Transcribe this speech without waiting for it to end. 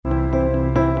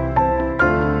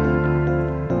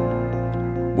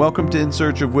Welcome to In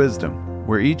Search of Wisdom,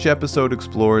 where each episode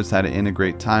explores how to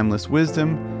integrate timeless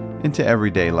wisdom into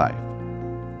everyday life.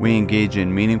 We engage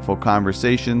in meaningful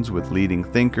conversations with leading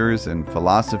thinkers in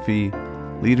philosophy,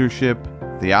 leadership,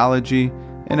 theology,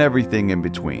 and everything in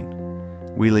between.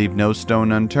 We leave no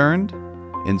stone unturned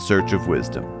in search of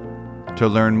wisdom. To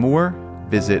learn more,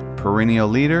 visit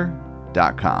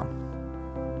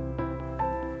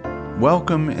perennialleader.com.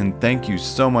 Welcome and thank you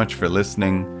so much for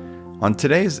listening. On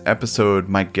today's episode,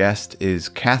 my guest is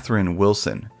Catherine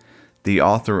Wilson, the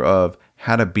author of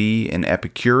How to Be an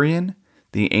Epicurean,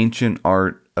 The Ancient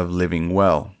Art of Living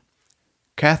Well.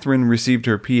 Catherine received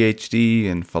her PhD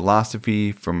in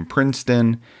philosophy from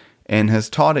Princeton and has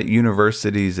taught at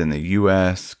universities in the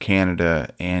U.S.,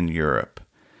 Canada, and Europe.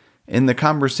 In the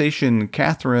conversation,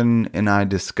 Catherine and I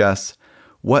discuss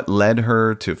what led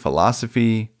her to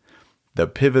philosophy, the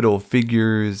pivotal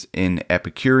figures in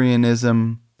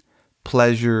Epicureanism,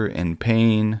 pleasure and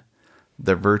pain,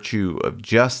 the virtue of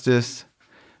justice,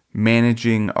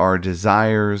 managing our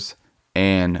desires,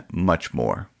 and much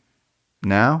more.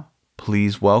 Now,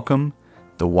 please welcome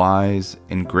the wise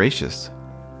and gracious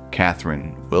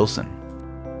Catherine Wilson.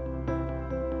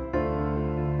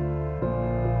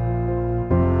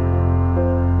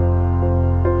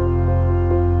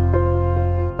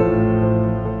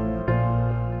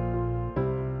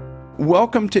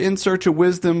 Welcome to In Search of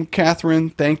Wisdom,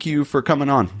 Catherine. Thank you for coming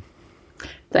on.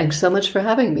 Thanks so much for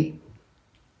having me.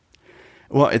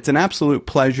 Well, it's an absolute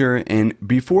pleasure. And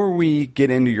before we get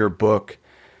into your book,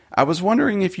 I was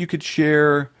wondering if you could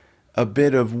share a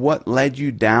bit of what led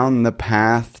you down the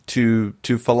path to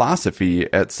philosophy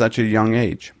at such a young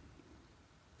age.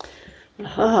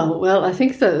 Well, I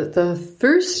think the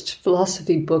first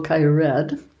philosophy book I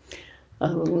read,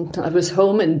 I was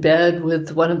home in bed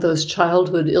with one of those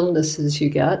childhood illnesses you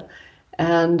get,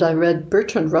 and I read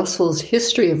Bertrand Russell's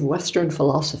History of Western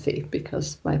Philosophy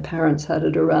because my parents had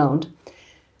it around.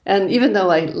 And even though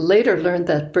I later learned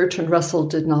that Bertrand Russell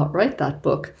did not write that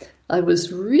book, I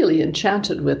was really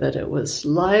enchanted with it. It was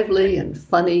lively and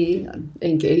funny and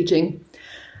engaging.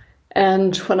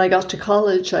 And when I got to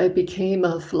college, I became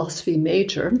a philosophy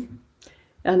major.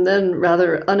 And then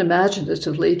rather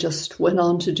unimaginatively just went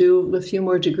on to do a few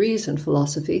more degrees in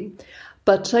philosophy.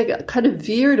 But I kind of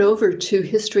veered over to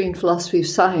history and philosophy of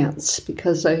science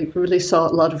because I really saw a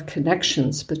lot of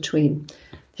connections between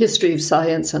history of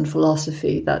science and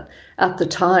philosophy that at the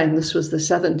time, this was the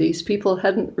 70s, people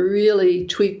hadn't really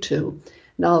tweaked to.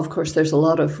 Now, of course, there's a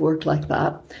lot of work like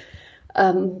that.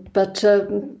 But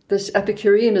this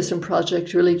Epicureanism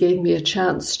project really gave me a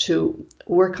chance to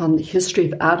work on the history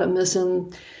of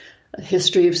atomism, a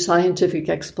history of scientific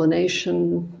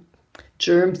explanation,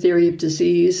 germ theory of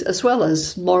disease, as well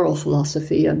as moral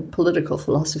philosophy and political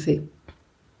philosophy.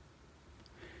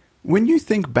 When you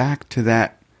think back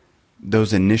to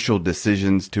those initial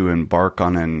decisions to embark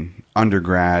on an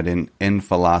undergrad in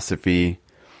philosophy,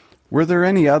 were there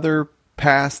any other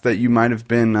paths that you might have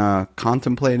been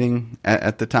contemplating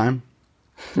at the time?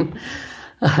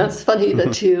 It's funny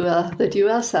that you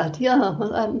asked that. Yeah,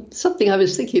 something I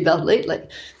was thinking about lately.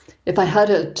 If I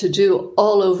had to do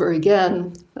all over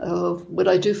again, would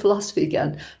I do philosophy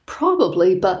again?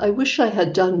 Probably, but I wish I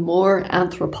had done more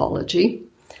anthropology.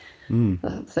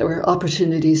 There were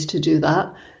opportunities to do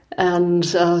that. And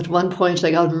at one point, I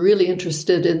got really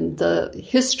interested in the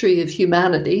history of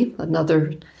humanity,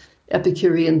 another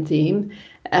Epicurean theme,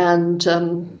 and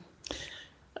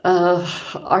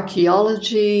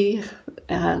archaeology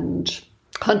and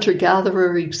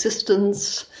hunter-gatherer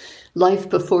existence, life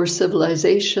before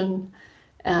civilization,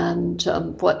 and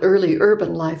what early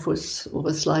urban life was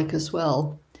like as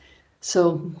well.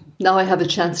 So now I have a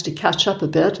chance to catch up a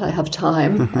bit. I have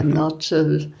time. I'm not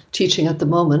teaching at the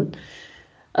moment.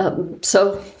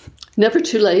 So never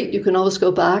too late. You can always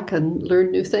go back and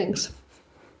learn new things.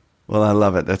 Well, I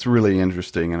love it. That's really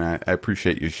interesting, and I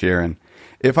appreciate you sharing.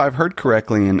 If I've heard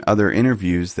correctly in other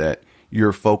interviews that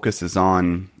your focus is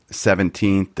on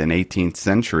 17th and 18th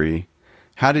century,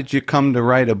 how did you come to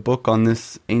write a book on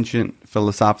this ancient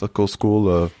philosophical school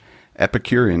of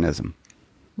Epicureanism?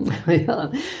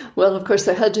 Yeah. Well, of course,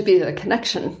 there had to be a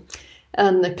connection.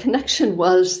 And the connection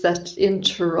was that in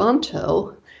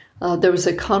Toronto, there was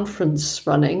a conference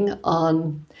running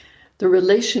on the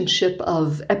relationship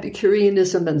of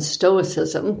Epicureanism and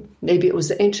Stoicism, maybe it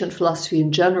was ancient philosophy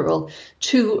in general,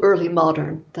 to early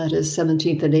modern, that is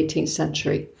 17th and 18th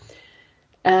century.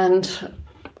 And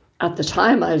at the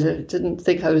time, I didn't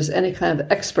think I was any kind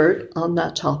of expert on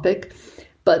that topic,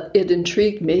 but it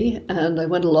intrigued me and I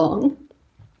went along.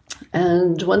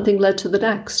 And one thing led to the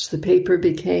next. The paper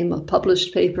became a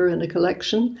published paper in a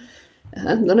collection,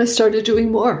 and then I started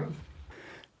doing more.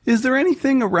 Is there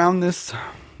anything around this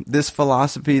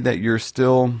philosophy that you're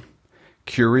still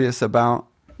curious about?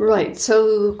 Right.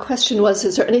 So the question was,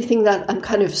 is there anything that I'm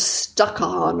kind of stuck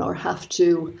on or have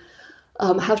to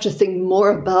think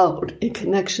more about in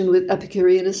connection with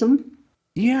Epicureanism?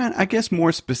 Yeah, I guess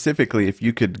more specifically, if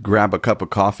you could grab a cup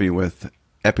of coffee with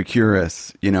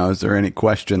Epicurus, is there any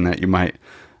question that you might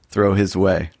throw his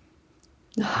way?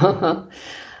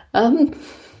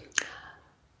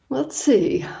 Let's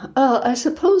see. I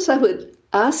suppose I would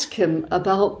ask him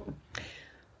about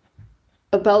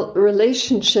the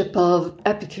relationship of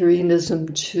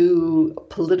Epicureanism to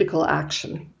political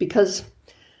action, because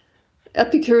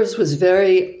Epicurus was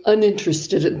very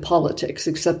uninterested in politics,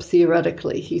 except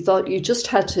theoretically. He thought you just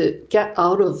had to get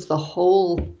out of the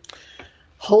whole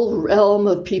realm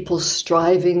of people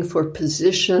striving for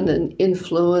position and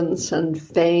influence and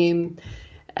fame.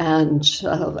 And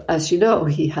as you know,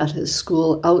 he had his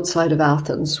school outside of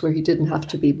Athens, where he didn't have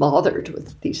to be bothered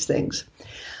with these things.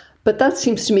 But that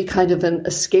seems to me kind of an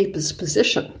escapist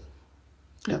position.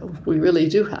 We really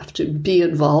do have to be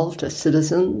involved as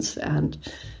citizens and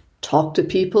talk to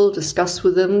people, discuss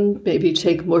with them, maybe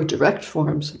take more direct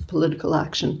forms of political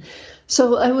action.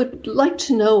 So I would like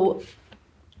to know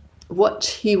what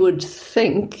he would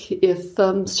think if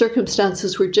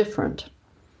circumstances were different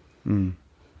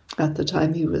at the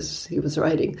time he was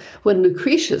writing. When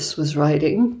Lucretius was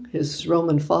writing, his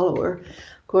Roman follower,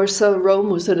 of course, Rome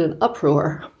was in an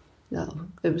uproar.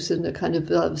 It was in a kind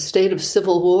of state of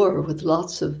civil war with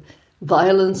lots of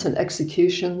violence and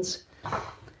executions.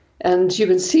 And you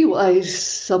can see why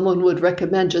someone would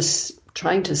recommend just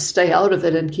trying to stay out of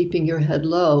it and keeping your head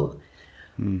low.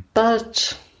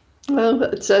 But, well,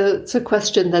 it's a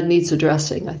question that needs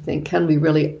addressing, I think. Can we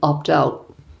really opt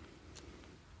out?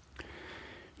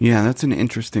 Yeah, that's an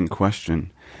interesting question.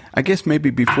 I guess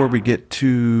maybe before we get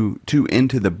too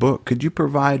into the book, could you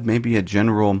provide maybe a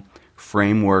general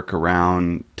framework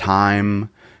around time,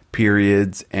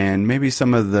 periods, and maybe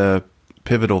some of the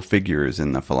pivotal figures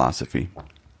in the philosophy?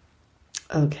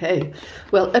 Okay.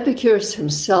 Well, Epicurus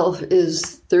himself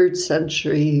is 3rd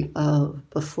century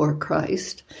before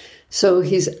Christ. So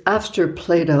he's after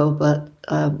Plato,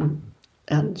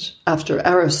 and after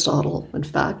Aristotle, in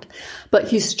fact. But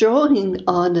he's drawing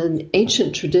on an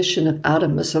ancient tradition of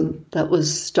atomism that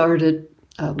was started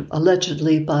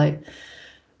allegedly by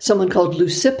someone called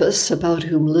Leucippus, about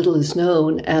whom little is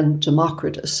known, and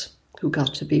Democritus, who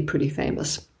got to be pretty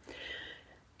famous.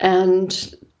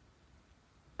 And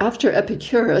after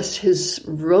Epicurus, his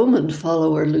Roman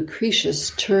follower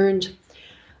Lucretius turned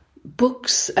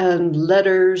books and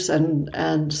letters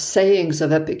and sayings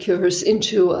of Epicurus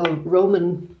into a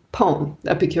Roman poem.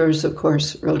 Epicurus, of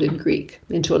course, wrote in Greek,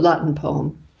 into a Latin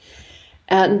poem.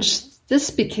 And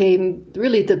this became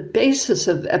really the basis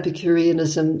of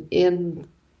Epicureanism in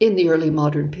the early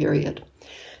modern period.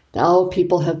 Now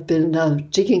people have been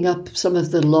digging up some of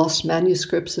the lost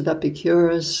manuscripts of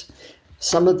Epicurus.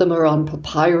 Some of them are on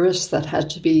papyrus that had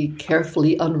to be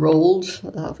carefully unrolled.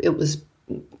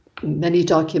 Many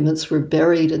documents were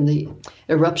buried in the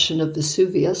eruption of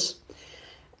Vesuvius.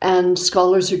 And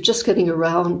scholars are just getting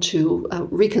around to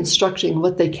reconstructing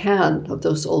what they can of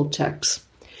those old texts.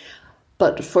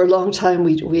 But for a long time,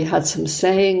 we had some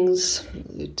sayings,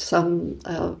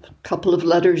 a couple of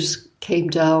letters came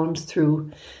down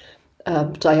through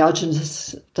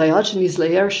Diogenes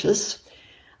Laertius.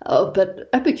 But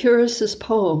Epicurus's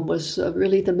poem was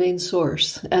really the main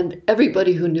source. And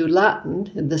everybody who knew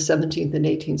Latin in the 17th and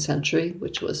 18th century,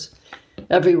 which was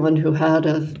everyone who had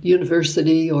a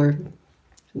university or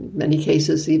in many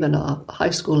cases even a high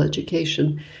school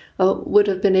education, would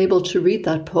have been able to read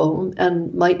that poem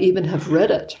and might even have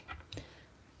read it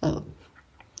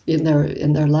in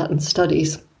their Latin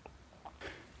studies.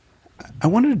 I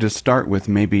wanted to start with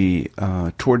maybe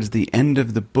towards the end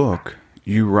of the book,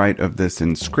 you write of this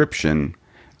inscription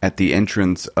at the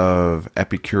entrance of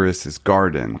Epicurus's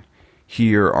garden.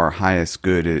 Here our highest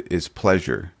good is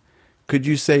pleasure. Could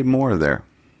you say more there?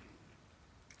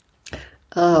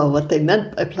 Oh, what they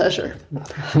meant by pleasure.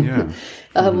 Yeah.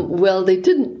 Well, they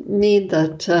didn't mean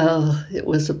that it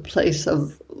was a place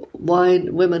of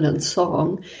wine, women, and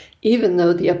song, even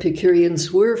though the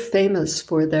Epicureans were famous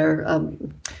for their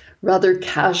rather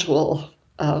casual,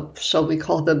 shall we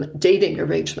call them, dating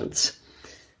arrangements.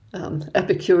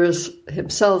 Epicurus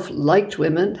himself liked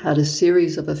women, had a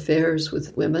series of affairs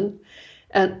with women,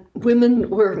 and women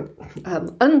were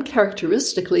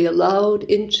uncharacteristically allowed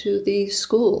into the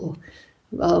school.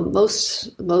 Most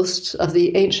of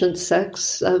the ancient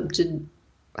sects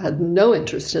had no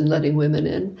interest in letting women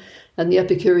in, and the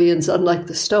Epicureans, unlike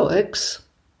the Stoics,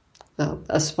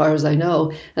 as far as I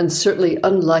know, and certainly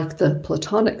unlike the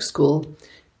Platonic school,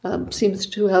 seems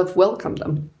to have welcomed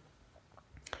them.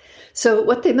 So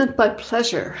what they meant by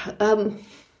pleasure, of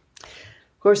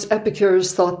course,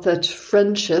 Epicurus thought that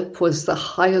friendship was the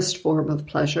highest form of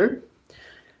pleasure.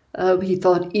 He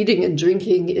thought eating and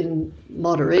drinking in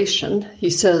moderation, he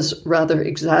says rather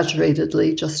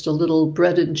exaggeratedly, just a little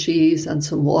bread and cheese and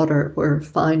some water were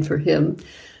fine for him.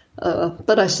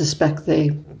 But I suspect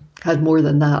they had more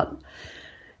than that.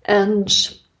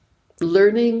 And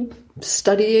learning,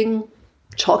 studying,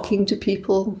 talking to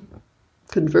people,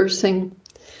 conversing.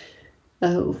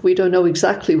 We don't know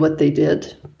exactly what they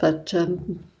did, but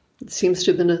it seems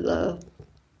to have been a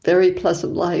very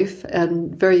pleasant life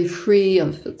and very free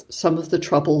of some of the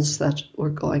troubles that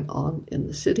were going on in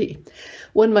the city.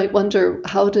 One might wonder,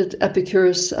 how did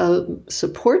Epicurus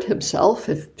support himself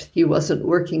if he wasn't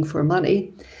working for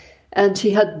money? And he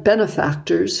had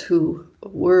benefactors who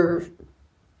were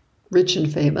rich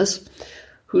and famous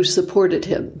who supported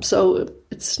him. So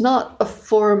it's not a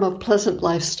form of pleasant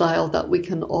lifestyle that we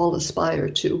can all aspire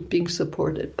to, being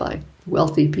supported by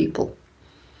wealthy people.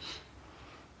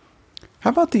 How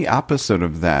about the opposite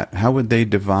of that? How would they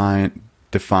define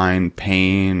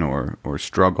pain or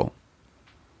struggle?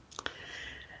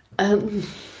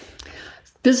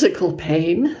 Physical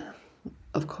pain,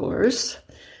 of course.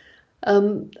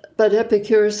 But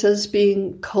Epicurus says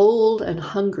being cold and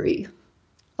hungry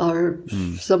are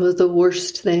some of the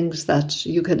worst things that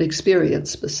you can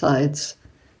experience besides,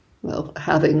 well,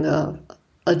 having a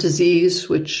disease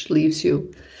which leaves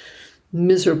you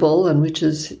miserable and which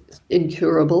is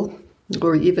incurable,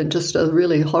 or even just a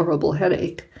really horrible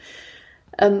headache.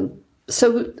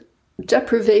 So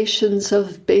deprivations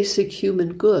of basic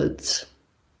human goods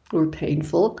were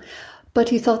painful, but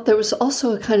he thought there was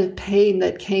also a kind of pain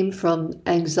that came from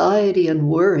anxiety and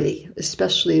worry,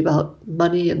 especially about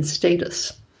money and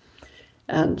status.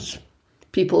 And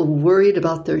people worried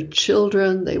about their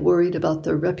children, they worried about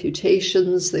their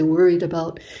reputations, they worried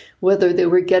about whether they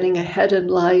were getting ahead in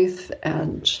life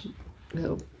and,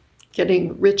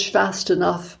 getting rich fast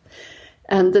enough.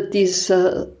 And that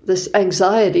this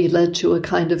anxiety led to a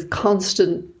kind of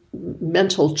constant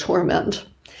mental torment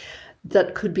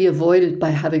that could be avoided by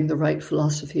having the right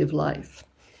philosophy of life.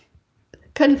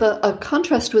 Kind of a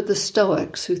contrast with the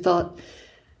Stoics, who thought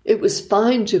it was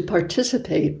fine to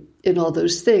participate in all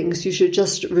those things. You should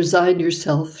just resign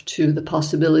yourself to the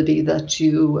possibility that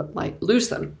you might lose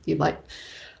them. You might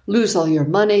lose all your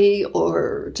money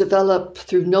or develop,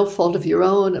 through no fault of your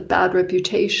own, a bad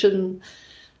reputation,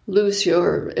 lose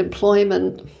your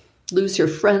employment, lose your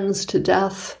friends to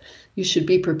death. You should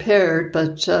be prepared,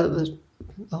 but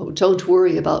don't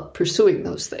worry about pursuing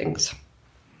those things.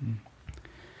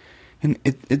 And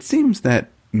it seems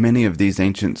that many of these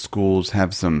ancient schools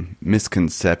have some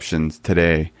misconceptions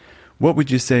today. What would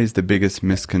you say is the biggest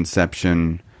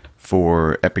misconception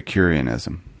for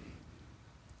Epicureanism?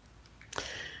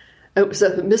 It was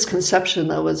a misconception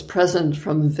that was present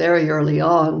from very early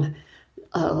on,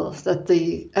 that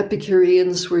the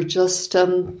Epicureans were just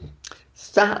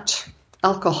fat,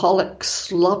 alcoholic,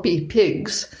 sloppy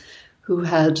pigs who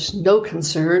had no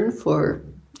concern for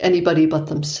anybody but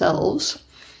themselves,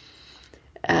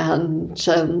 and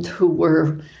who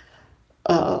were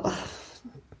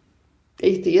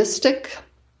atheistic,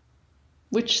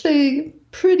 which they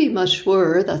pretty much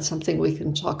were. That's something we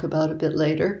can talk about a bit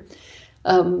later.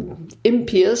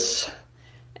 Impious,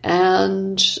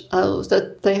 and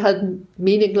that they had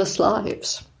meaningless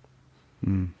lives.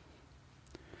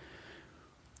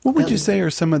 What would you say are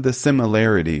some of the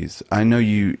similarities? I know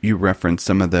you referenced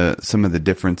some of the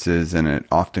differences, and it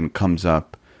often comes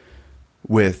up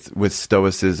with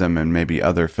Stoicism and maybe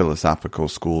other philosophical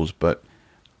schools, but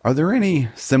are there any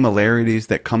similarities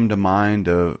that come to mind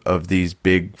of these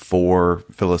big four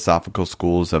philosophical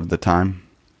schools of the time?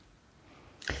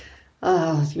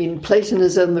 I mean,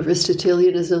 Platonism,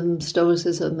 Aristotelianism,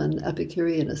 Stoicism, and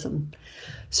Epicureanism.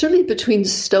 Certainly between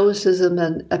Stoicism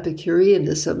and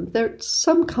Epicureanism, there are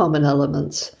some common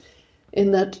elements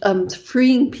in that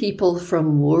freeing people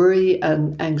from worry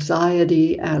and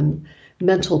anxiety and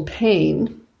mental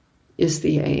pain is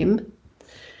the aim.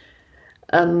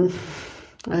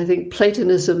 I think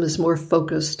Platonism is more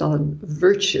focused on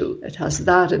virtue. It has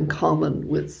that in common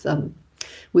with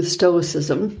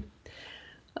Stoicism.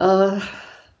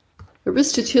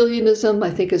 Aristotelianism, I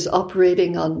think, is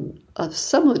operating on a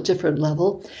somewhat different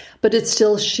level, but it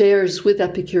still shares with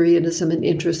Epicureanism an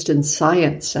interest in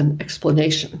science and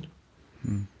explanation,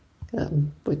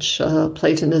 which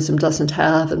Platonism doesn't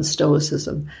have and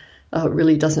Stoicism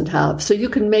really doesn't have. So you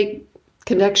can make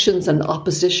connections and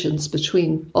oppositions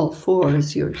between all four,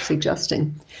 as you're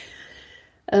suggesting.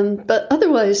 But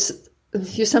otherwise,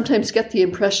 you sometimes get the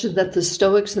impression that the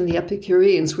Stoics and the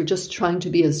Epicureans were just trying to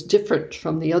be as different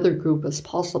from the other group as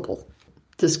possible.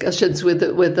 Discussions with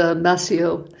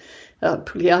Massimo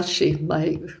Pugliacci,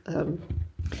 my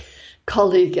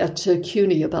colleague at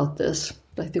CUNY, about this.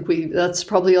 I think that's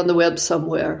probably on the web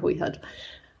somewhere. We had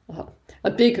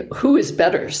a big "who is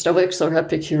better, Stoics or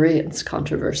Epicureans"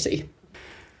 controversy.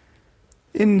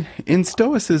 In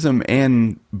Stoicism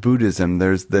and Buddhism,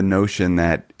 there's the notion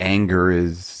that anger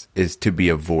is to be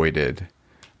avoided.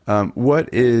 What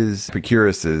is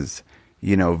Epicurus's,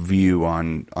 view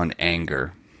on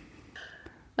anger?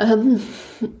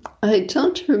 I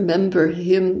don't remember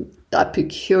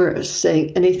Epicurus,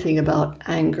 saying anything about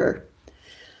anger.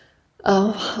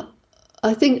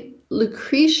 I think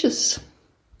Lucretius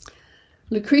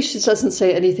doesn't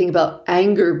say anything about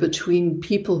anger between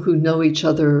people who know each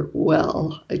other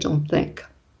well, I don't think.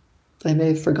 I may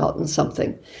have forgotten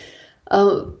something.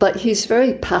 But he's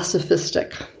very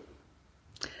pacifistic.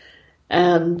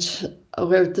 And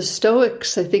where the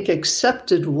Stoics, I think,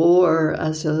 accepted war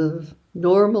as a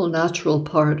normal, natural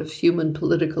part of human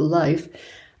political life,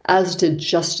 as did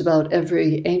just about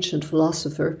every ancient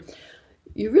philosopher,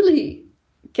 you really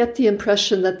get the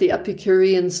impression that the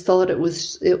Epicureans thought it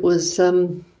was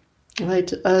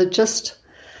just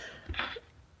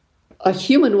a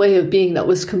human way of being that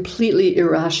was completely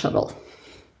irrational.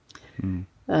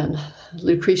 And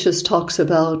Lucretius talks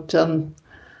about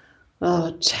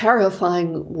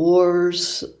terrifying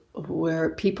wars where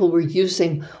people were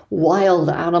using wild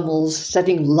animals,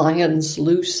 setting lions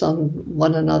loose on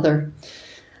one another.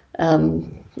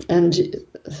 And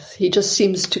he just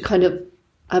seems to kind of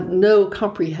have no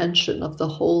comprehension of the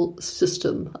whole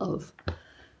system of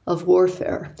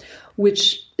warfare,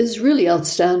 which is really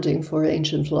outstanding for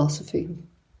ancient philosophy.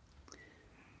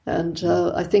 And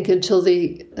I think until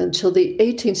the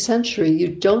 18th century, you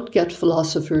don't get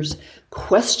philosophers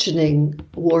questioning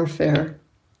warfare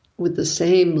with the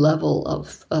same level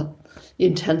of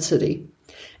intensity.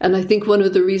 And I think one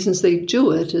of the reasons they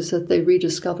do it is that they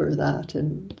rediscover that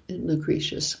in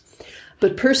Lucretius.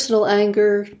 But personal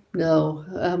anger, no.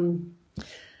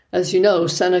 As you know,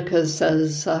 Seneca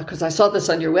says, because I saw this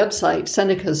on your website,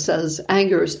 Seneca says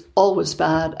anger is always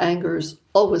bad, anger is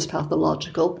always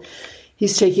pathological.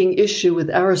 He's taking issue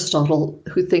with Aristotle,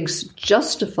 who thinks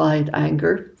justified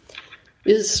anger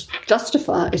is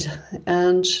justified,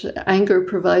 and anger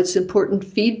provides important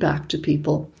feedback to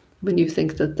people when you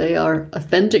think that they are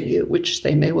offending you, which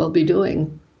they may well be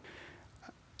doing.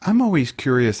 I'm always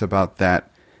curious about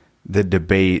that, the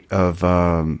debate of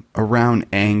around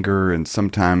anger, and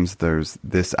sometimes there's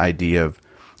this idea of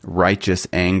righteous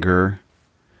anger,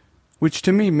 which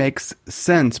to me makes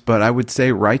sense, but I would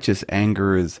say righteous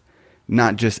anger is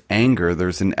not just anger.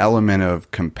 There's an element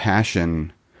of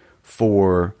compassion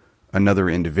for another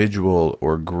individual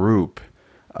or group.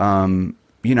 How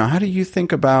do you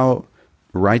think about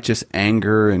righteous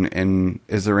anger, and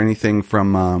is there anything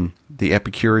from the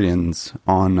Epicureans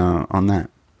on that?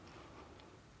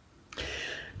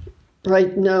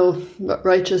 Right, no,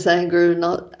 righteous anger,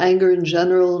 not anger in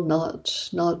general,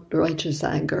 not righteous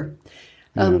anger.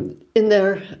 In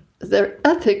their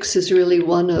ethics is really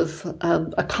one of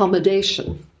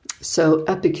accommodation. So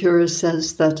Epicurus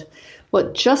says that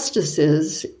what justice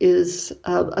is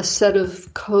a set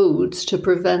of codes to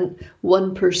prevent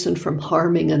one person from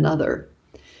harming another.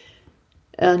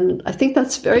 And I think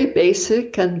that's very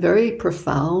basic and very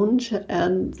profound,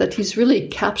 and that he's really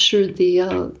captured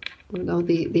the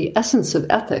essence of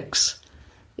ethics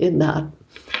in that.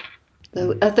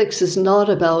 The ethics is not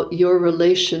about your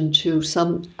relation to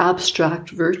some abstract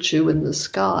virtue in the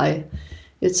sky.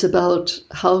 It's about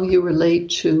how you relate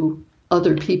to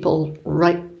other people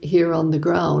right here on the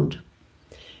ground,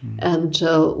 and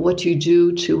what you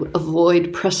do to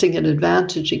avoid pressing an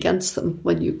advantage against them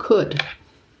when you could.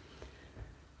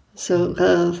 So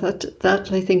that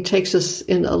I think takes us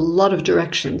in a lot of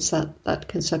directions, that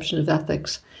conception of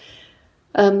ethics.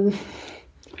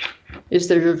 Is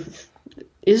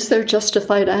there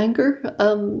justified anger?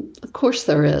 Of course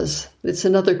there is. It's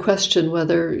another question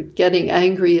whether getting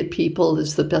angry at people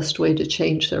is the best way to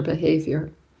change their behavior.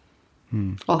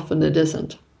 Often it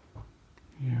isn't.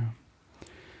 Yeah.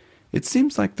 It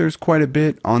seems like there's quite a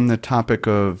bit on the topic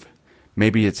of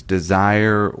maybe it's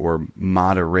desire or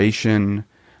moderation.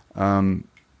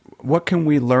 What can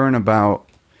we learn about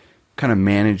kind of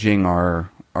managing our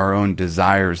own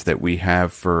desires that we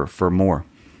have for more?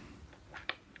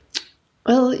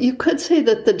 Well, you could say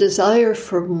that the desire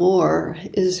for more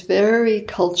is very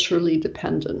culturally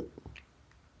dependent.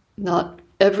 Not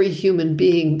every human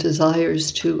being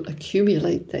desires to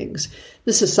accumulate things.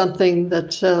 This is something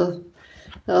that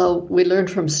We learn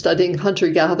from studying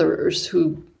hunter-gatherers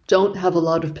who don't have a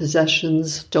lot of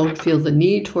possessions, don't feel the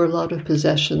need for a lot of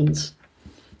possessions,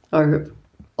 are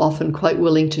often quite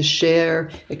willing to share,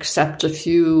 except a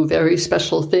few very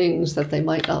special things that they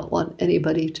might not want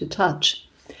anybody to touch.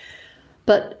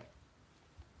 But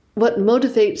what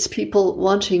motivates people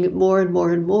wanting it more and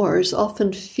more and more is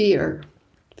often fear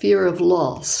of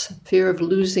loss, fear of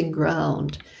losing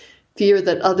ground, fear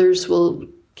that others will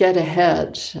get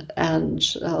ahead and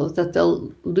that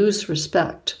they'll lose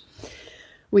respect.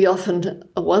 We often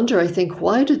wonder, I think,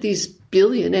 why do these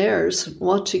billionaires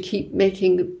want to keep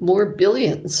making more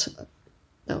billions?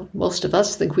 Now, most of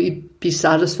us think we'd be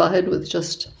satisfied with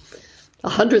just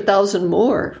 100,000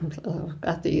 more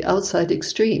at the outside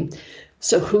extreme.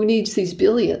 So who needs these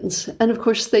billions? And of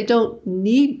course, they don't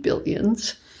need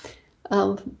billions,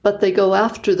 but they go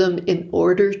after them in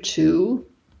order to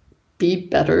be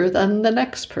better than the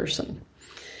next person,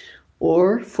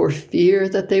 or for fear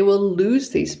that they will lose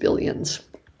these billions.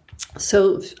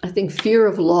 So I think fear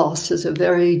of loss is a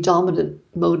very dominant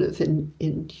motive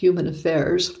in human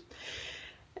affairs.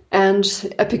 And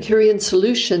Epicurean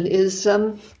solution is,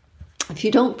 if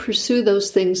you don't pursue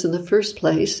those things in the first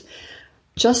place,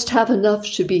 just have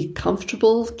enough to be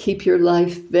comfortable, keep your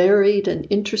life varied and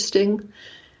interesting.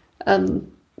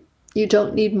 You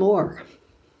don't need more.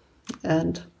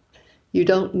 And you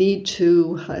don't need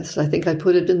to, as I think I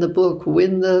put it in the book,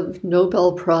 win the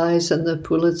Nobel Prize and the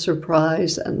Pulitzer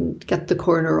Prize and get the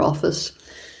corner office.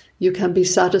 You can be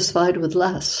satisfied with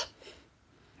less.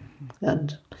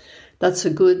 And that's a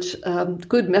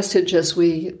good message as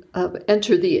we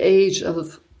enter the age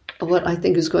of what I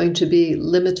think is going to be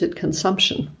limited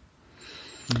consumption.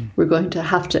 We're going to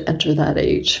have to enter that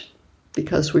age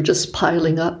because we're just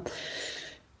piling up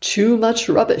too much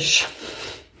rubbish.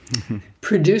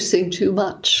 Producing too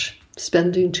much,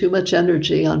 spending too much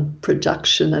energy on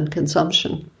production and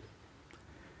consumption.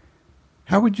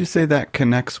 How would you say that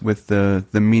connects with the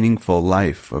meaningful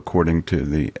life, according to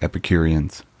the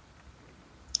Epicureans?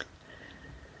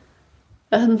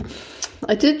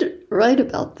 I did write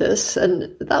about this,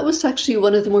 and that was actually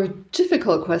one of the more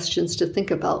difficult questions to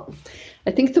think about.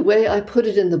 I think the way I put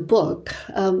it in the book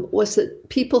was that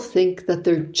people think that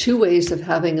there are two ways of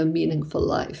having a meaningful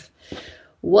life.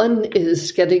 One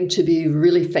is getting to be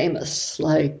really famous,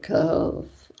 like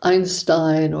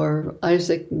Einstein or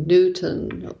Isaac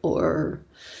Newton or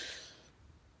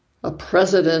a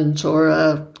president or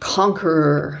a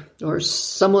conqueror or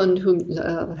someone who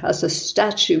has a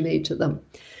statue made to them.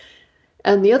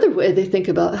 And the other way they think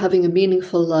about having a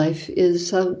meaningful life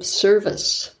is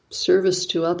service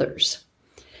to others.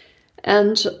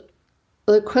 And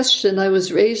the question I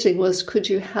was raising was, could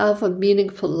you have a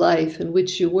meaningful life in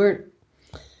which you weren't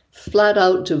flat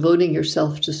out devoting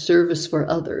yourself to service for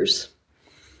others,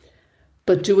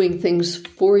 but doing things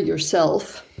for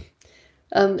yourself,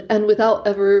 and without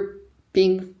ever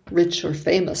being rich or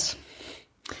famous?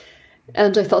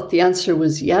 And I thought the answer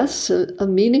was yes. A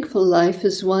meaningful life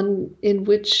is one in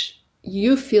which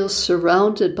you feel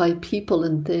surrounded by people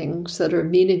and things that are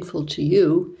meaningful to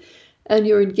you, and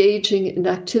you're engaging in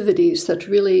activities that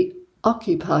really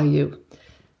occupy you,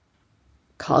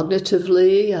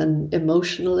 cognitively and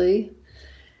emotionally.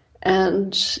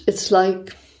 And it's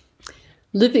like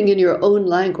living in your own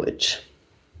language,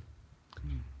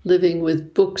 living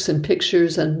with books and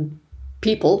pictures and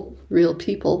people, real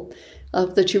people,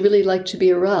 that you really like to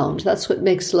be around. That's what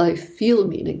makes life feel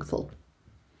meaningful.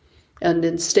 And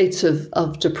in states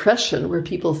of depression where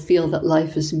people feel that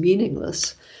life is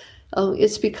meaningless,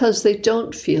 it's because they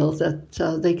don't feel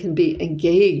that they can be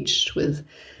engaged with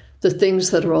the things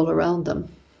that are all around them.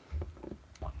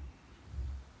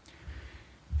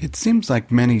 It seems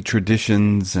like many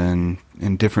traditions and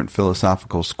in different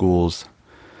philosophical schools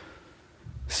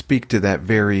speak to that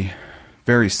very,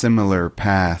 very similar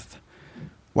path.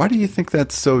 Why do you think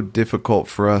that's so difficult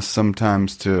for us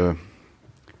sometimes to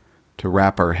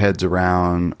wrap our heads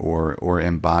around or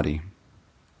embody?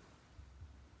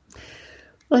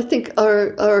 Well, I think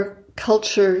our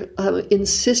culture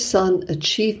insists on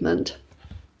achievement.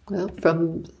 Well,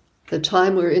 from the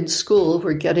time we're in school,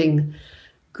 we're getting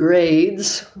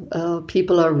grades.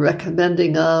 People are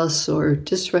recommending us or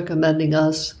disrecommending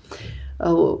us.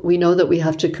 We know that we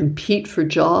have to compete for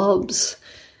jobs.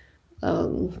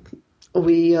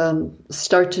 We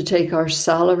start to take our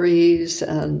salaries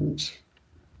and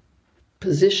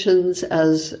positions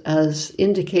as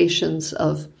indications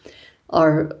of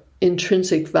our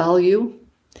intrinsic value.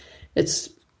 It's,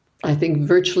 I think,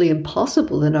 virtually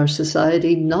impossible in our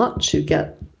society not to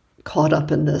get caught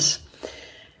up in this.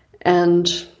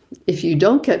 And if you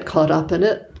don't get caught up in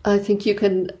it, I think you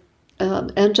can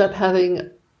end up having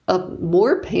a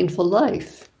more painful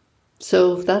life.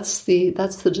 So that's the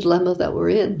dilemma that we're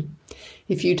in.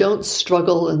 If you don't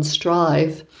struggle and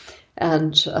strive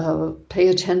and pay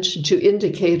attention to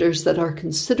indicators that are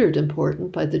considered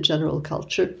important by the general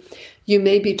culture, you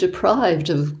may be deprived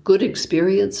of good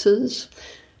experiences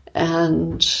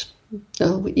and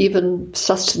even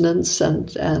sustenance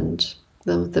and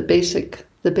the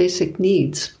basic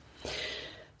needs.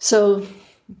 So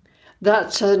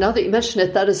that now that you mention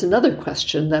it, that is another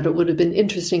question that it would have been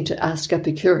interesting to ask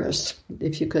Epicurus.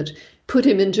 If you could put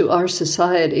him into our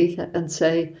society and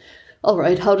say, all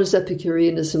right, how does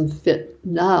Epicureanism fit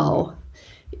now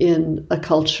in a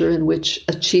culture in which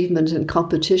achievement and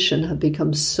competition have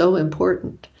become so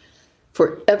important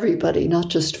for everybody, not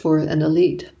just for an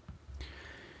elite?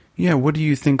 Yeah, what do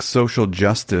you think social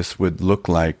justice would look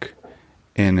like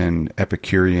in an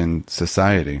Epicurean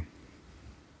society?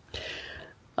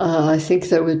 I think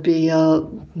there would be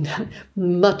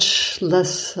much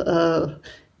less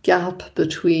gap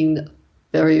between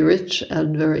very rich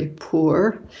and very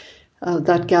poor.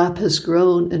 That gap has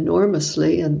grown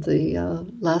enormously in the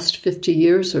last 50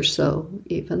 years or so,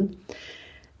 even.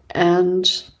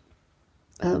 And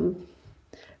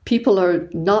people are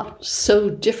not so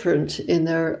different in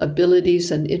their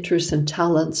abilities and interests and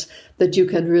talents that you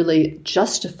can really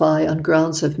justify on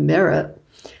grounds of merit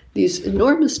these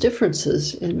enormous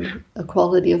differences in a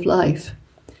quality of life.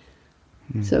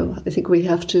 So I think we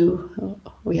have to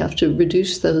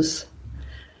reduce those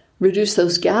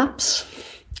gaps.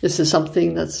 This is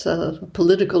something that's a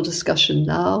political discussion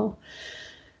now,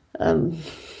 and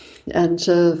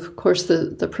of course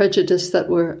the prejudice that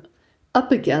we're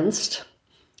up against.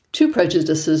 Two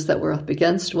prejudices that we're up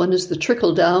against. One is the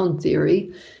trickle-down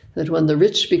theory, that when the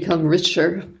rich become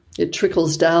richer, it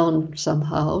trickles down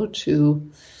somehow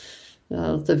to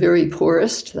the very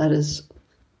poorest. That is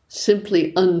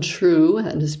simply untrue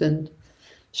and has been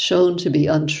shown to be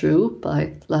untrue by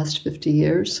the last 50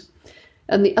 years.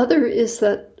 And the other is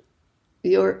that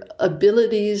your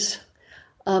abilities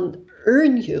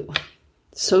earn you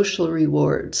social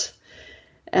rewards.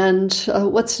 And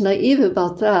what's naive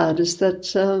about that is that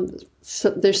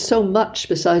there's so much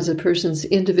besides a person's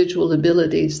individual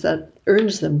abilities that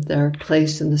earns them their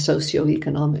place in the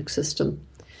socioeconomic system.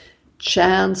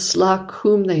 Chance, luck,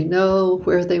 whom they know,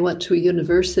 where they went to a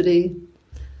university,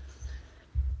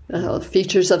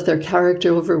 features of their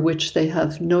character over which they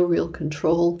have no real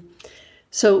control.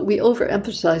 So we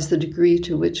overemphasize the degree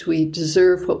to which we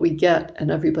deserve what we get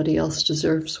and everybody else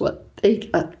deserves what they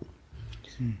get.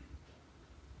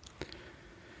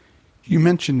 You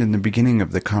mentioned in the beginning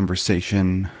of the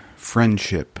conversation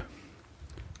friendship.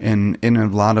 And in a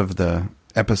lot of the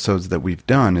episodes that we've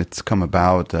done, it's come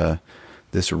about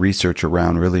this research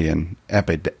around really an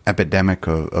epidemic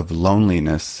of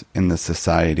loneliness in the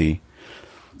society.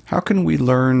 How can we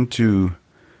learn to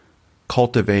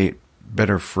cultivate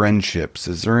better friendships?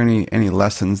 Is there any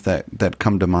lessons that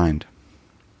come to mind?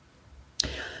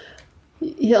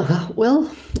 Yeah, well,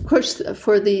 of course,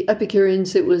 for the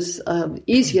Epicureans, it was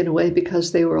easy in a way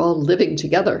because they were all living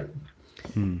together,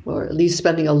 or at least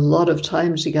spending a lot of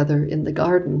time together in the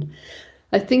garden.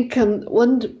 I think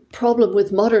one problem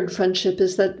with modern friendship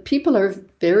is that people are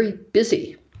very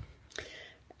busy.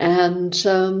 And,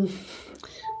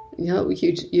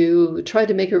 you try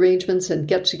to make arrangements and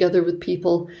get together with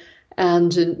people.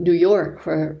 And in New York,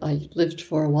 where I lived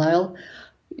for a while,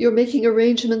 you're making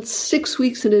arrangements 6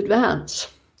 weeks in advance.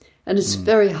 And it's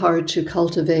very hard to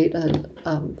cultivate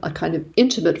a kind of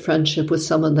intimate friendship with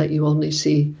someone that you only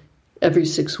see every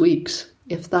 6 weeks,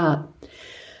 if that.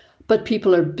 But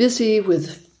people are busy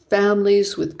with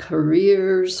families, with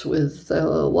careers, with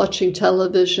watching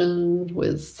television,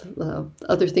 with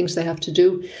other things they have to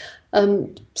do.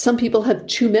 Some people have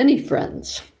too many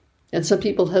friends, and some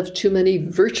people have too many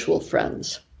virtual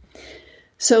friends.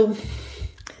 So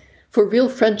for real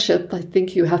friendship, I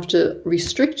think you have to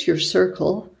restrict your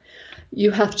circle.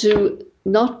 You have to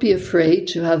not be afraid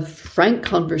to have frank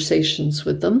conversations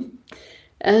with them,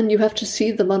 and you have to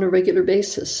see them on a regular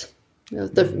basis.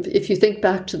 If you think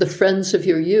back to the friends of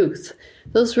your youth,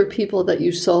 those were people that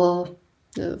you saw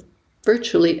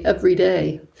virtually every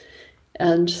day.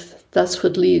 And that's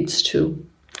what leads to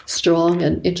strong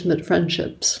and intimate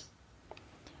friendships.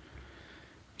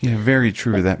 Yeah, very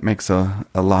true. That makes a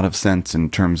lot of sense in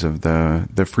terms of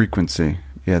the frequency.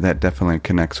 Yeah, that definitely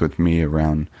connects with me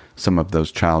around some of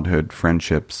those childhood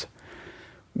friendships.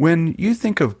 When you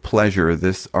think of pleasure,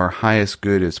 our highest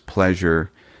good is pleasure,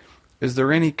 is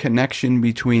there any connection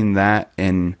between that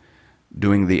and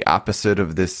doing the opposite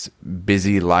of this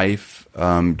busy life,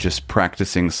 just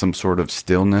practicing some sort of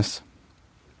stillness?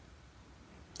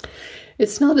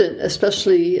 It's not an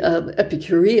especially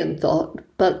Epicurean thought,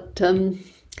 but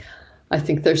I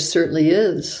think there certainly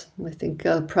is. I think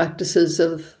practices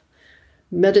of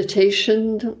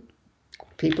meditation,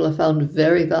 people have found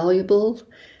very valuable.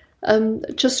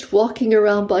 Just walking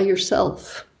around by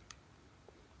yourself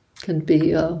can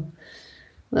be a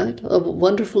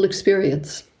wonderful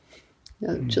experience.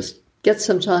 Just get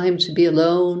some time to be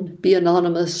alone, be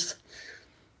anonymous,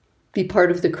 be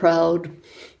part of the crowd,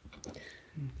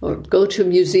 or go to a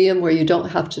museum where you don't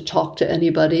have to talk to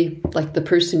anybody, like the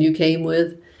person you came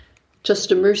with.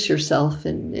 Just immerse yourself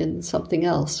in something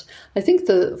else. I think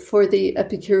for the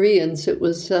Epicureans, it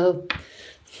was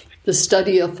the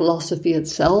study of philosophy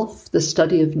itself, the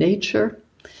study of nature.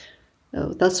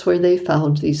 That's where they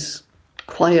found these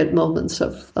quiet moments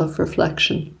of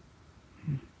reflection.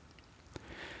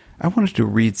 I wanted to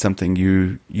read something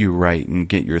you write and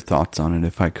get your thoughts on it,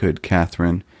 if I could,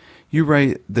 Catherine. You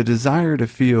write, "The desire to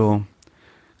feel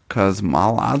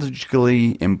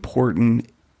cosmologically important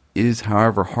is,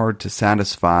 however, hard to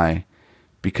satisfy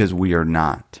because we are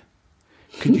not."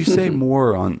 Could you say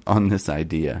more on this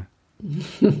idea?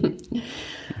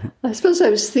 I suppose I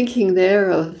was thinking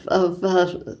there of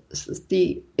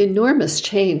the enormous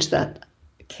change that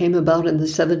came about in the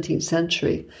 17th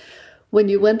century, when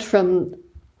you went from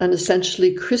an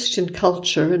essentially Christian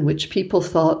culture in which people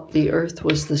thought the earth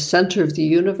was the center of the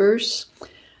universe,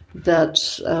 that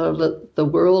the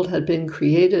world had been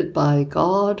created by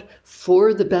God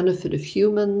for the benefit of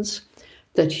humans,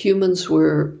 that humans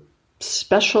were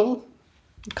special,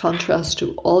 in contrast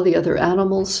to all the other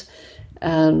animals,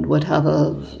 and would have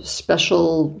a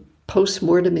special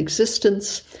post-mortem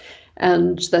existence,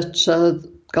 and that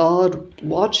God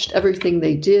watched everything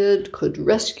they did, could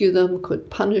rescue them, could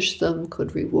punish them,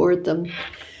 could reward them.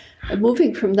 And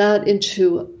moving from that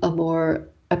into a more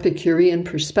Epicurean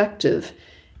perspective,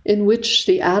 in which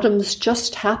the atoms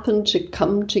just happened to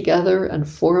come together and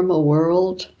form a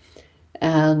world,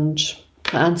 and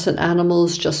plants and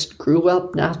animals just grew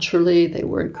up naturally, they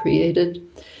weren't created,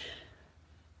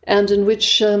 and in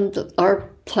which our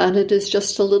planet is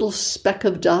just a little speck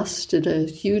of dust in a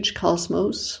huge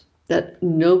cosmos that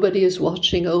nobody is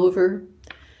watching over.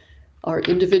 Our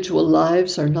individual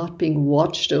lives are not being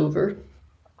watched over.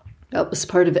 That was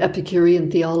part of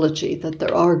Epicurean theology, that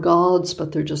there are gods,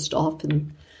 but they're just off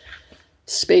in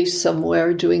space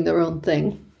somewhere doing their own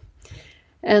thing.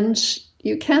 And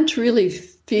you can't really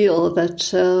feel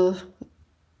that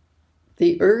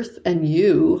the earth and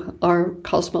you are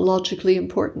cosmologically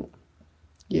important.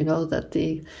 You know, that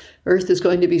the earth is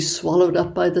going to be swallowed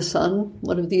up by the sun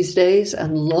one of these days,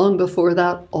 and long before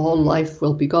that, all life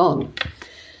will be gone.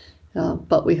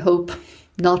 But we hope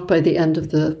not by the end of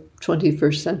the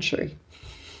 21st century.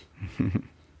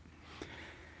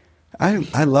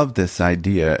 I love this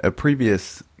idea. A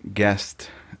previous guest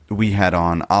we had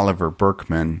on, Oliver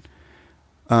Berkman,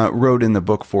 wrote in the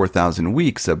book 4,000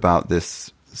 Weeks about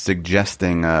this,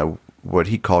 suggesting what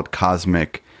he called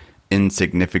cosmic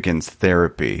insignificance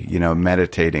therapy,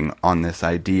 meditating on this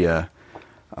idea.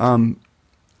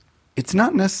 It's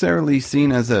not necessarily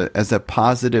seen as a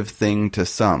positive thing to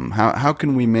some. How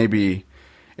can we maybe,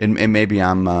 and maybe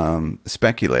I'm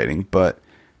speculating, but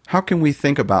how can we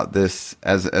think about this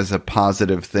as a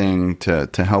positive thing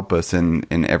to help us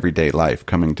in everyday life,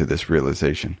 coming to this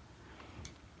realization?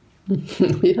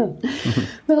 Yeah.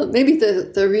 Well, maybe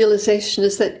the realization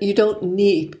is that you don't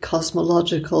need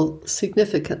cosmological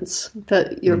significance,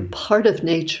 that you're part of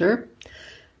nature,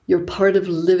 you're part of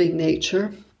living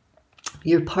nature,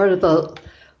 you're part of a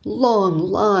long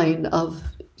line of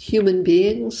human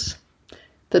beings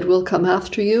that will come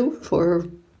after you for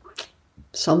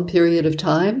some period of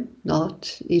time,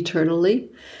 not eternally,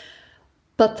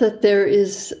 but that there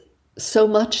is so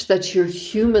much that your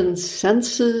human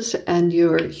senses and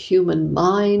your human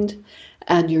mind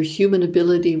and your human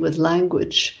ability with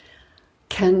language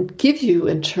can give you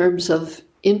in terms of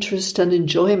interest and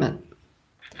enjoyment.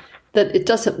 That it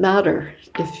doesn't matter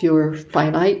if you're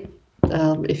finite,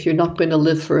 if you're not going to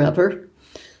live forever,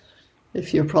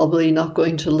 if you're probably not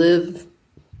going to live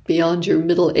beyond your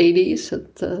middle 80s,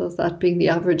 that being the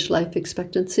average life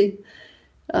expectancy,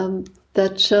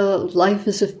 that life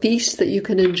is a feast that you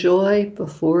can enjoy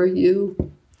before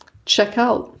you check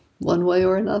out one way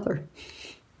or another.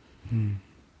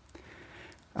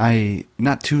 I,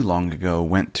 not too long ago,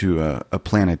 went to a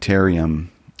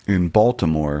planetarium in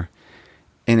Baltimore,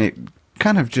 and it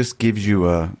kind of just gives you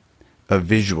a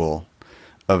visual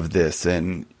of this,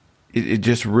 and it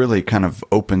just really kind of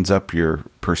opens up your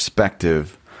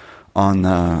perspective on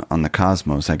the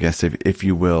cosmos, I guess, if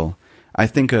you will. I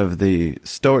think of the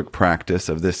Stoic practice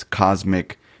of this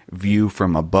cosmic view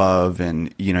from above,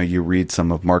 and you read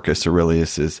some of Marcus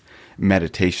Aurelius's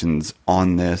meditations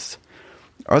on this.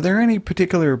 Are there any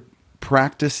particular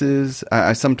practices?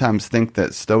 I sometimes think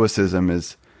that Stoicism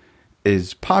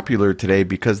is popular today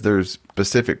because there's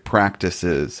specific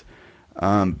practices.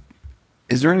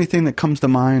 Is there anything that comes to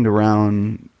mind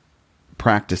around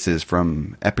practices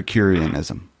from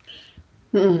Epicureanism?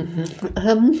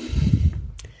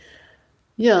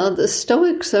 The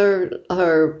Stoics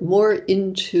are more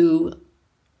into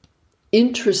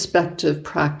introspective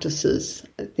practices,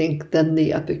 I think, than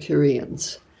the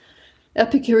Epicureans.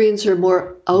 Epicureans are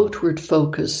more outward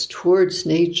focused towards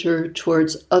nature,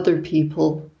 towards other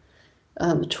people,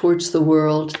 towards the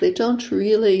world. They don't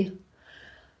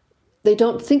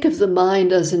think of the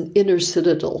mind as an inner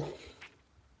citadel.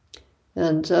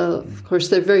 And of course,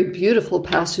 there are very beautiful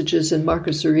passages in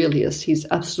Marcus Aurelius. He's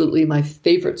absolutely my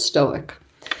favorite Stoic.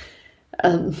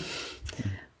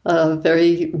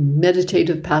 Very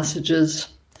meditative passages.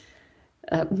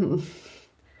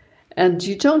 And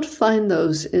you don't find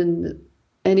those in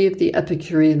any of the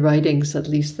Epicurean writings, at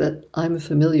least that I'm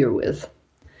familiar with.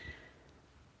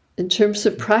 In terms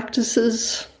of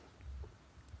practices,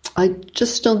 I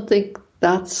just don't think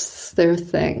that's their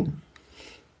thing.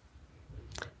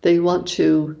 They want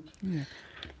to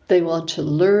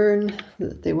learn,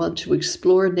 they want to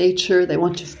explore nature, they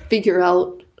want to figure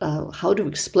out how to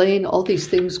explain all these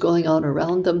things going on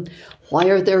around them. Why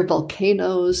are there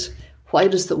volcanoes? Why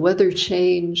does the weather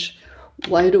change?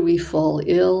 Why do we fall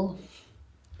ill?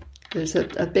 There's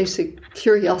a basic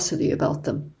curiosity about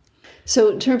them. So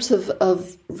in terms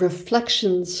of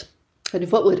reflections, kind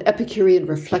of what would Epicurean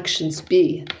reflections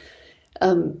be?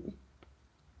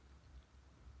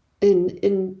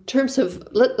 In terms of,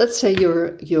 let's say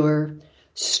you're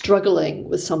struggling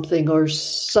with something or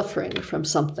suffering from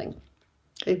something.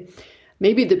 Okay?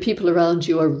 Maybe the people around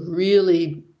you are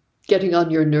really getting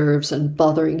on your nerves and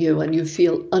bothering you, and you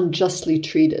feel unjustly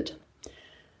treated.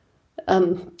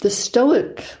 The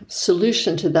Stoic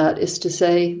solution to that is to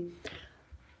say,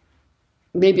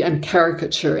 maybe I'm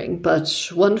caricaturing, but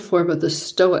one form of the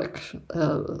Stoic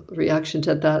reaction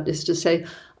to that is to say,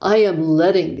 I am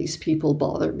letting these people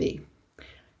bother me.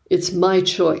 It's my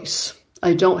choice.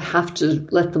 I don't have to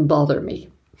let them bother me.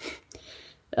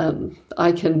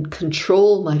 I can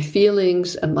control my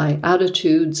feelings and my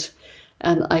attitudes,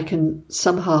 and I can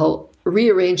somehow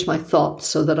rearrange my thoughts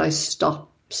so that I stop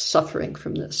suffering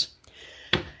from this.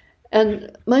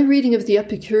 And my reading of the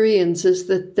Epicureans is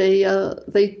that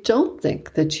they don't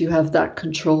think that you have that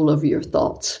control over your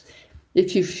thoughts.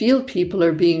 If you feel people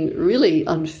are being really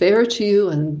unfair to you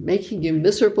and making you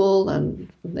miserable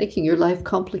and making your life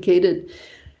complicated,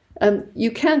 you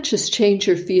can't just change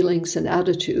your feelings and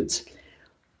attitudes.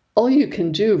 All you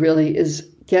can do really is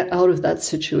get out of that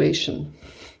situation.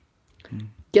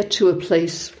 Get to a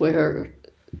place where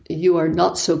you are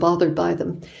not so bothered by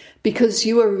them, because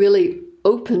you are really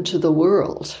open to the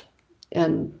world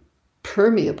and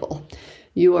permeable.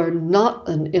 You are not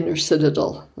an inner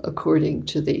citadel, according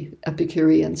to the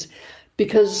Epicureans,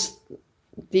 because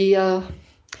the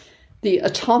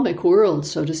atomic world,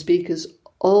 so to speak, is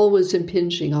always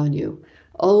impinging on you,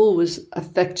 always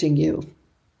affecting you,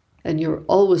 and you're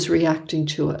always reacting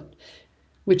to it,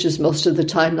 which is most of the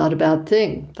time not a bad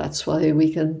thing. That's why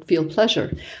we can feel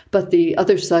pleasure. But the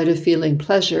other side of feeling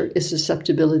pleasure is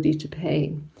susceptibility to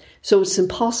pain. So it's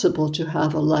impossible to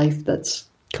have a life that's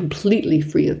completely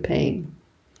free of pain.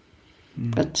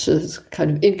 That is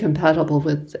kind of incompatible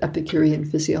with Epicurean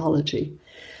physiology.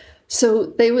 So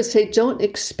they would say, don't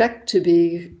expect to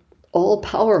be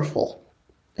all-powerful,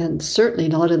 and certainly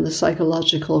not in the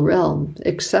psychological realm,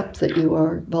 except that you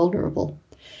are vulnerable.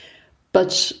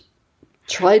 But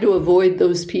try to avoid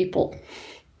those people.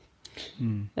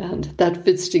 And that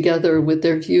fits together with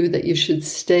their view that you should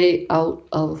stay out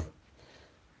of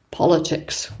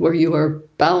politics, where you are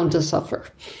bound to suffer.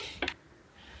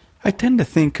 I tend to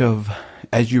think of,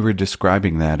 as you were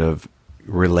describing that, of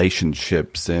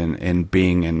relationships and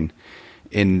being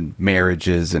in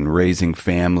marriages and raising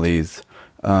families.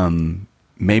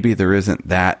 Maybe there isn't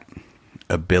that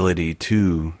ability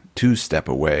to step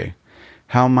away.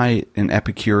 How might an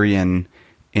Epicurean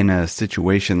in a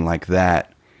situation like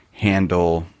that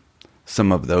handle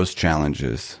some of those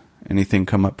challenges? Anything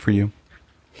come up for you?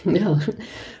 Yeah,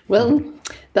 well,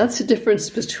 that's the difference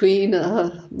between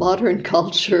modern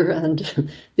culture and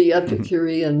the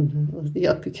Epicurean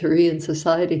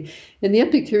society. In the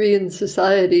Epicurean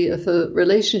society, if a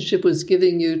relationship was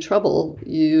giving you trouble,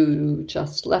 you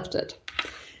just left it.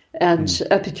 And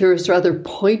Epicurus rather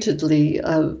pointedly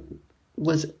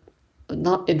was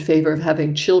not in favor of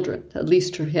having children, at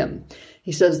least for him.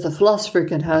 He says the philosopher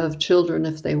can have children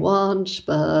if they want,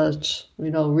 but,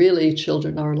 really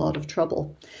children are a lot of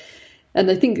trouble.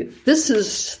 And I think this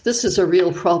is a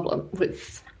real problem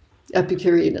with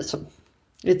Epicureanism.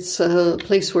 It's a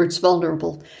place where it's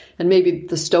vulnerable, and maybe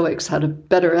the Stoics had a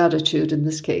better attitude in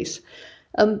this case.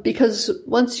 Because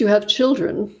once you have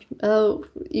children,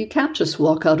 you can't just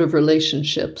walk out of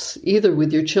relationships, either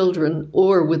with your children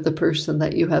or with the person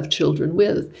that you have children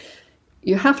with.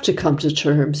 You have to come to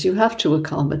terms, you have to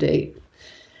accommodate.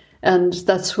 And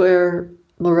that's where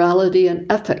morality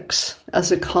and ethics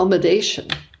as accommodation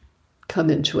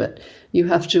come into it. You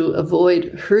have to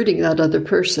avoid hurting that other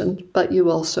person, but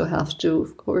you also have to,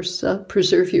 of course,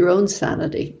 preserve your own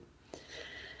sanity.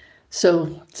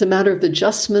 So it's a matter of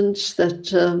adjustment that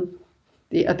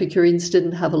the Epicureans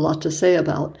didn't have a lot to say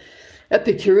about.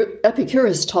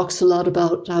 Epicurus talks a lot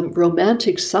about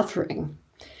romantic suffering.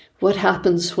 What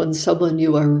happens when someone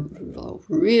you are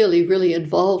really, really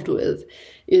involved with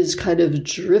is kind of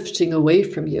drifting away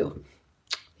from you?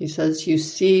 He says you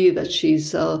see that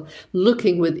she's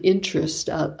looking with interest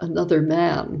at another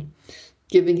man,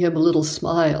 giving him a little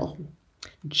smile.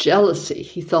 Jealousy,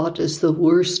 he thought, is the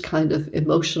worst kind of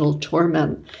emotional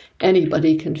torment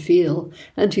anybody can feel.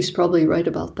 And he's probably right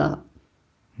about that.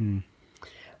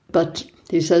 But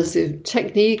he says the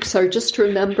techniques are just to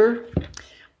remember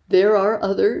there are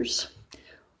others.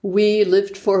 We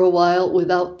lived for a while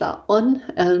without that one,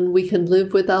 and we can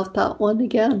live without that one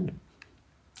again,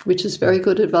 which is very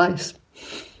good advice.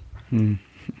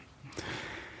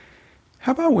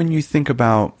 How about when you think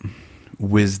about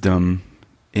wisdom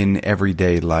in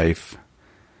everyday life,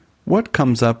 what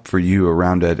comes up for you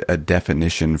around a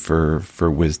definition for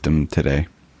wisdom today?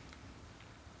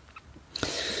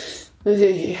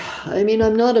 I mean,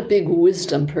 I'm not a big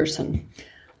wisdom person.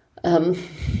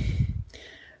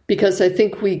 Because I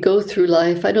think we go through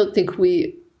life, I don't think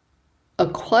we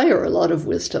acquire a lot of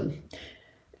wisdom.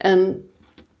 And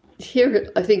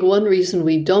here, I think one reason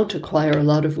we don't acquire a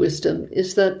lot of wisdom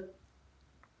is that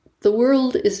the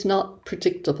world is not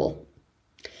predictable.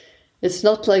 It's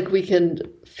not like we can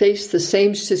face the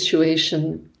same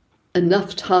situation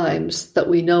enough times that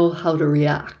we know how to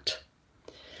react.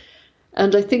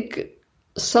 And I think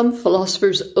some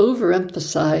philosophers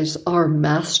overemphasize our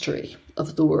mastery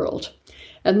of the world.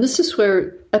 And this is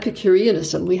where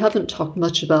Epicureanism, we haven't talked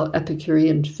much about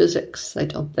Epicurean physics, I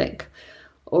don't think,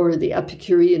 or the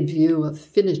Epicurean view of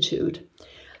finitude.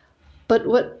 But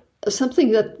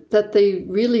something that they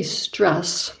really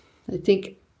stress, I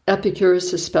think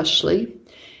Epicurus especially,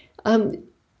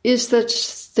 is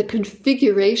that the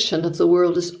configuration of the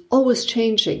world is always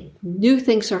changing. New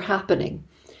things are happening.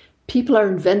 People are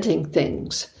inventing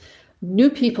things.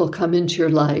 New people come into your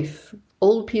life.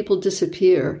 Old people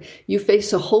disappear. You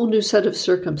face a whole new set of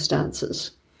circumstances.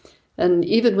 And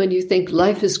even when you think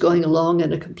life is going along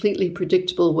in a completely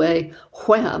predictable way,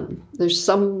 wham, there's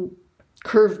some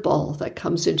curveball that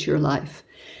comes into your life.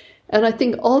 And I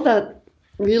think all that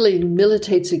really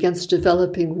militates against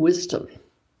developing wisdom,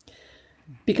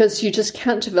 because you just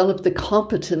can't develop the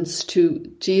competence to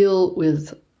deal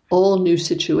with all new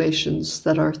situations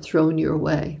that are thrown your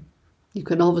way. You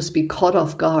can always be caught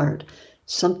off guard.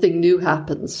 Something new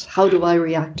happens. How do I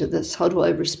react to this? How do I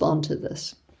respond to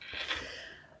this?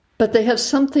 But they have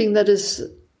something that is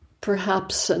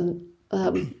perhaps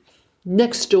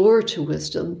next door to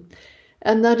wisdom,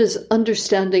 and that is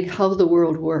understanding how the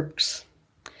world works.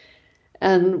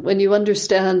 And when you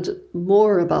understand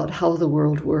more about how the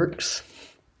world works,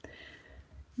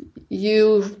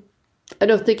 I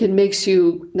don't think it makes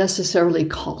you necessarily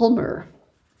calmer,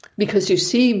 because you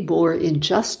see more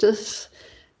injustice.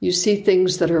 You see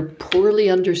things that are poorly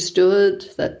understood,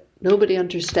 that nobody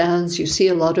understands. You see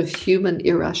a lot of human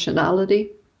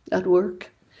irrationality at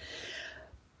work.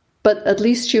 But at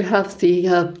least you have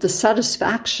the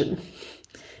satisfaction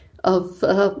of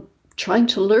trying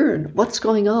to learn what's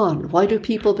going on. Why do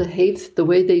people behave the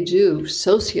way they do,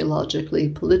 sociologically,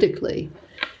 politically?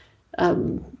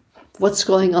 What's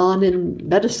going on in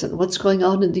medicine? What's going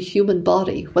on in the human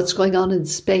body? What's going on in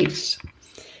space?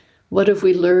 What have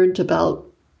we learned about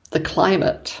the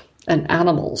climate and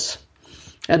animals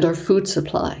and our food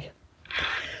supply?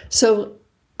 So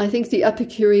I think the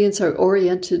Epicureans are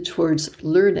oriented towards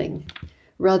learning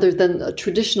rather than a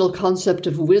traditional concept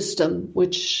of wisdom,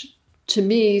 which to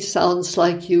me sounds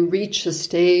like you reach a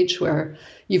stage where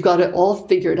you've got it all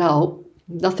figured out.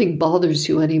 Nothing bothers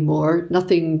you anymore.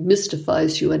 Nothing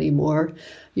mystifies you anymore.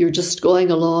 You're just going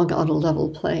along on a level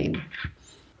plane.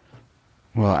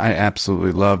 Well, I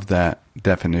absolutely love that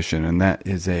definition, and that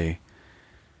is a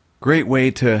great way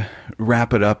to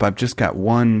wrap it up. I've just got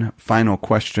one final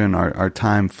question. Our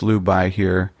time flew by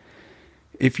here.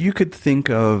 if you could think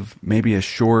of maybe a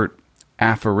short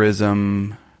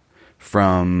aphorism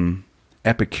from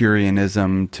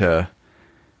Epicureanism to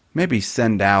maybe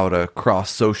send out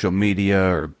across social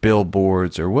media or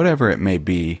billboards or whatever it may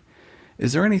be,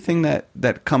 is there anything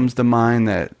that comes to mind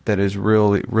that is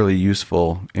really, really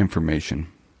useful information?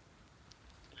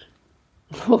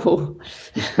 Oh,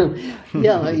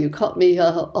 yeah, you caught me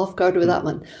off guard with that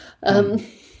one.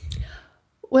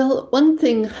 Well, one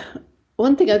thing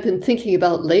I've been thinking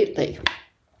about lately,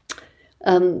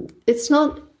 it's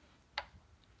not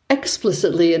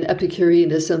explicitly in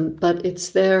Epicureanism, but it's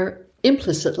there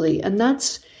implicitly, and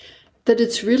that's that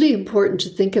it's really important to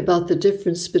think about the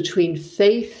difference between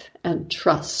faith and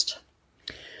trust.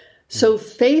 So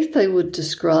faith I would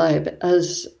describe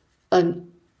as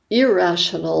an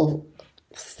irrational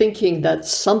thinking that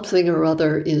something or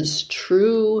other is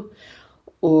true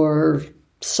or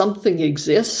something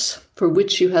exists for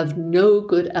which you have no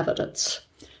good evidence.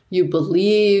 You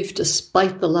believe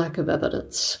despite the lack of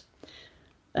evidence.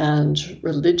 And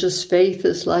religious faith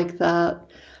is like that.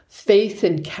 Faith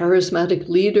in charismatic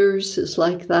leaders is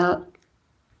like that.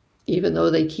 Even though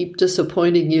they keep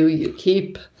disappointing you, you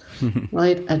keep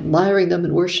admiring them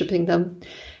and worshiping them.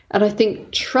 And I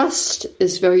think trust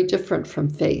is very different from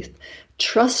faith.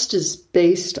 Trust is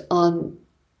based on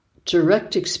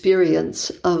direct experience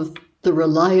of the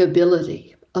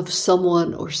reliability of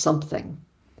someone or something.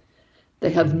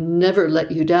 They have never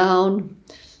let you down,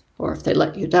 or if they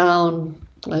let you down,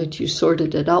 you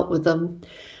sorted it out with them.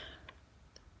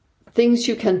 Things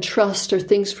you can trust are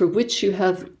things for which you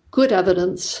have good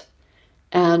evidence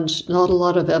and not a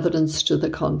lot of evidence to the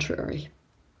contrary.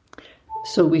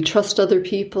 So we trust other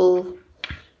people.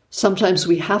 Sometimes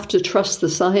we have to trust the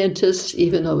scientists,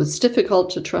 even though it's difficult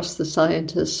to trust the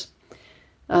scientists.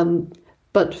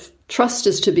 But trust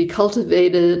is to be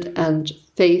cultivated, and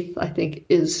faith, I think,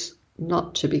 is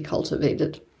not to be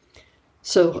cultivated.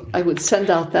 So I would send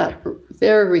out that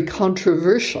very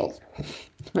controversial,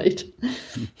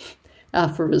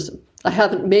 aphorism. I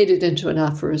haven't made it into an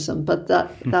aphorism, but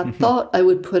that thought I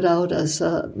would put out as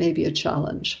maybe a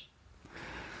challenge.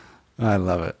 I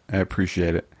love it. I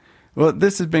appreciate it. Well,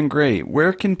 this has been great.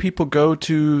 Where can people go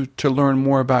to learn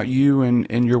more about you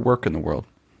and your work in the world?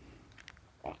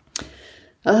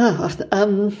 I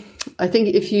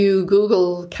think if you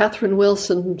Google Catherine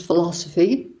Wilson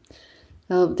philosophy,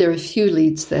 there are a few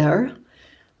leads there.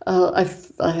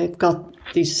 I've got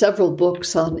these several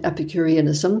books on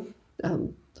Epicureanism.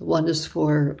 One is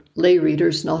for lay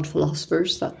readers, not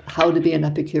philosophers, how to be an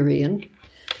Epicurean.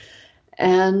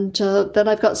 And then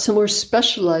I've got some more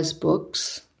specialized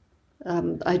books.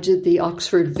 I did the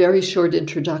Oxford Very Short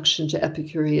Introduction to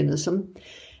Epicureanism.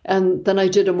 And then I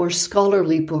did a more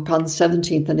scholarly book on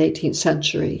 17th and 18th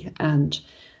century and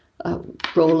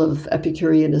role of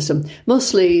Epicureanism,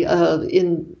 mostly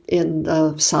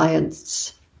in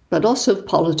science, but also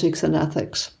politics and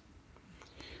ethics.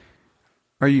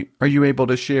 Are you able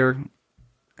to share?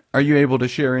 Are you able to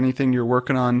share anything you're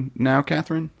working on now,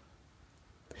 Catherine?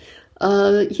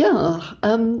 Yeah.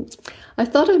 I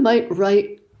thought I might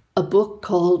write a book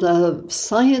called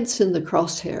Science in the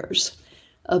Crosshairs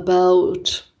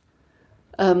about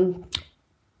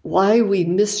why we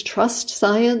mistrust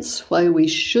science, why we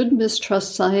should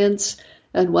mistrust science,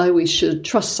 and why we should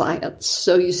trust science.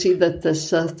 So you see that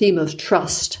this theme of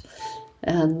trust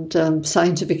and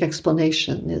scientific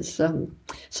explanation is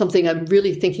something I'm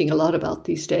really thinking a lot about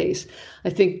these days. I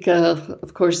think,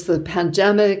 of course, the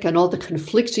pandemic and all the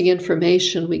conflicting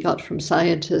information we got from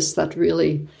scientists that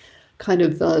really kind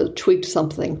of tweaked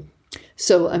something.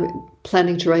 So I'm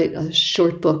planning to write a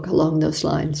short book along those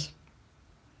lines.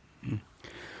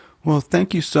 Well,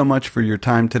 thank you so much for your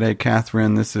time today,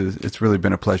 Catherine. It's really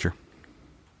been a pleasure.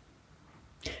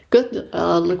 Good.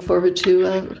 I'll look forward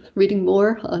to reading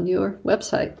more on your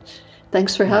website.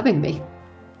 Thanks for having me.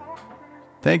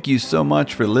 Thank you so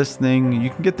much for listening. You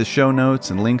can get the show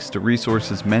notes and links to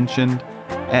resources mentioned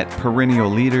at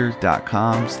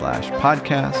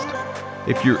perennialleader.com/podcast.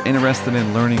 If you're interested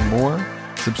in learning more,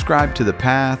 subscribe to The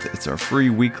Path. It's our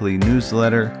free weekly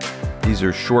newsletter. These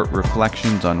are short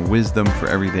reflections on wisdom for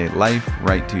everyday life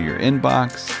right to your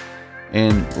inbox.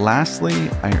 And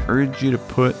lastly, I urge you to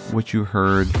put what you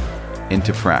heard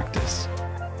into practice.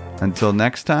 Until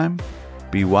next time,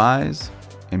 be wise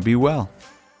and be well.